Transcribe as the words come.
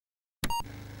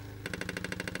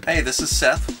Hey, this is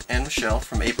Seth and Michelle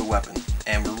from Apple IIc,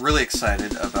 and we're really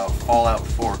excited about Fallout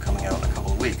 4 coming out in a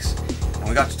couple of weeks. And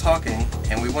we got to talking,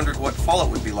 and we wondered what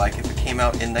Fallout would be like if it came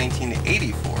out in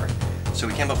 1984. So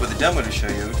we came up with a demo to show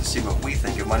you to see what we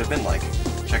think it might have been like.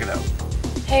 Check it out.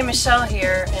 Hey, Michelle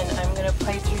here, and I'm going to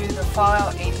play through the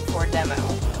Fallout 84 demo.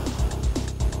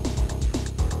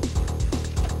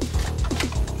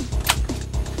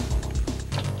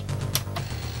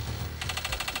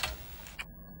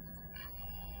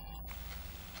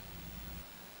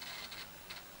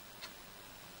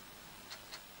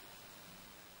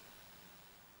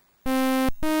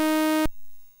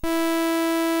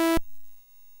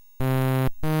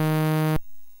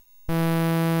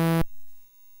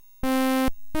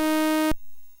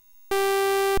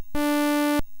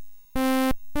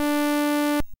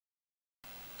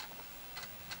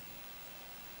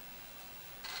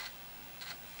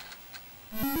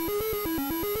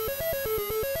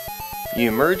 You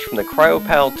emerge from the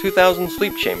CryoPal 2000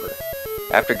 sleep chamber.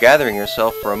 After gathering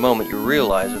yourself for a moment, you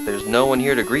realize that there's no one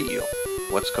here to greet you.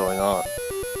 What's going on?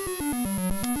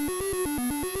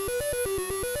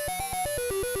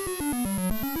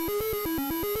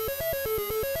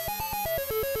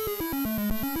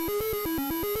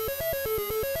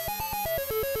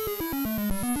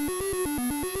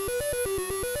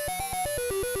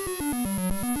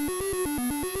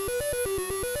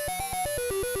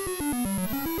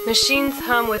 Machines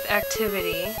hum with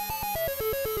activity.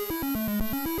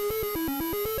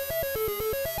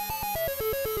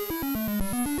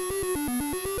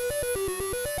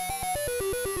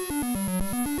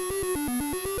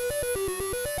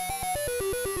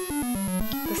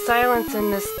 The silence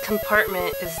in this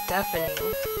compartment is deafening.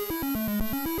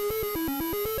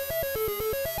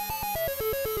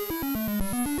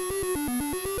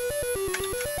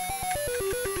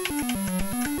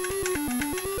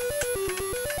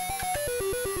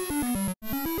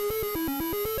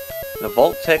 The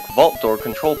Vault-Tec vault door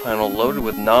control panel loaded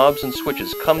with knobs and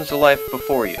switches comes to life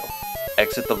before you.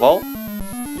 Exit the vault?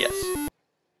 Yes.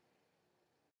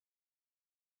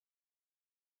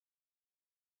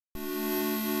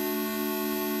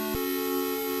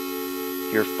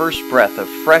 Your first breath of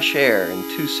fresh air in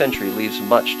 2 centuries leaves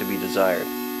much to be desired.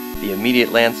 The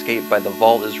immediate landscape by the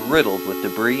vault is riddled with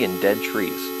debris and dead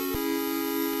trees.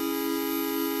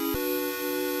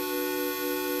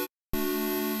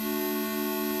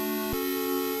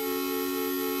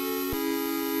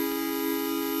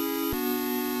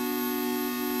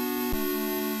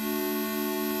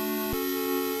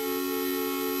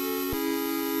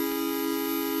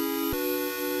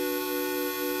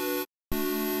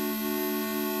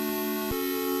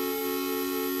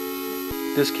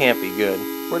 This can't be good.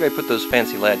 Where did I put those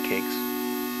fancy lad cakes?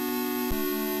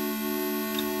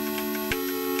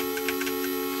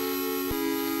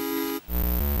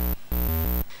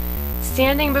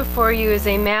 Standing before you is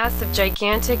a mass of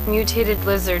gigantic mutated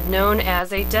lizard known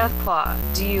as a Deathclaw.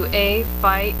 Do you A.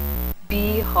 Fight,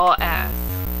 B. Haul ass?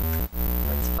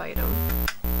 Let's fight him.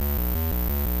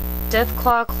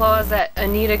 Deathclaw claws at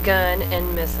Anita gun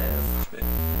and misses.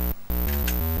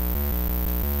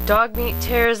 Dogmeat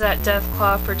tears at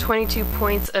Deathclaw for 22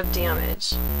 points of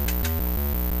damage.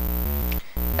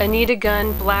 Anita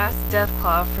gun blasts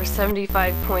Deathclaw for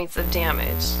 75 points of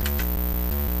damage.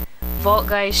 Vault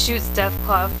Guy shoots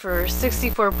Deathclaw for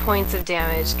 64 points of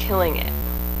damage, killing it.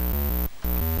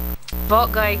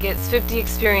 Vault Guy gets 50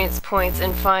 experience points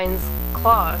and finds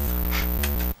claws.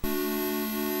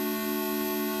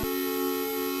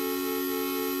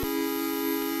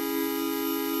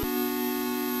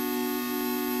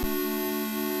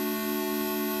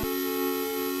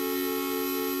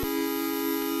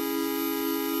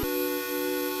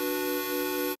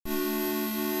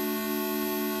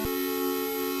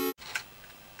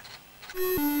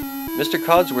 Mr.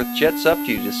 Codsworth jets up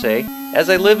to you to say, "As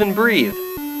I live and breathe."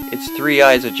 Its 3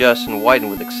 eyes adjust and widen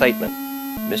with excitement.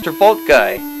 "Mr. Vault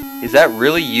Guy, is that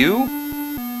really you?"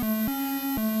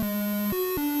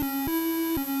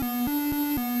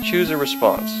 Choose a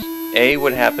response. A.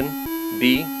 What happened?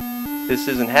 B. This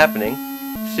isn't happening.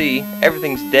 C.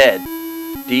 Everything's dead.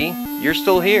 D. You're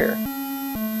still here.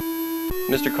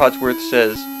 Mr. Codsworth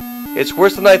says, "It's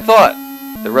worse than I thought."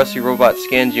 The rusty robot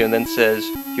scans you and then says,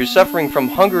 "You're suffering from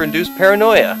hunger-induced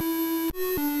paranoia."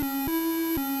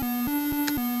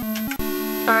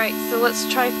 Alright, so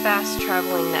let's try fast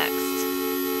traveling next.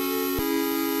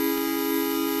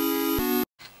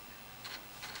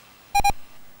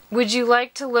 Would you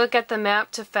like to look at the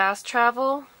map to fast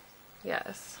travel?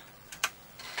 Yes.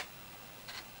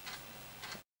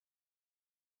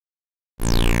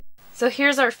 So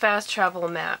here's our fast travel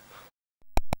map.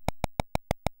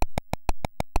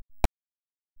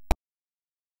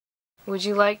 Would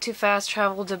you like to fast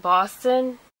travel to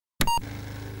Boston?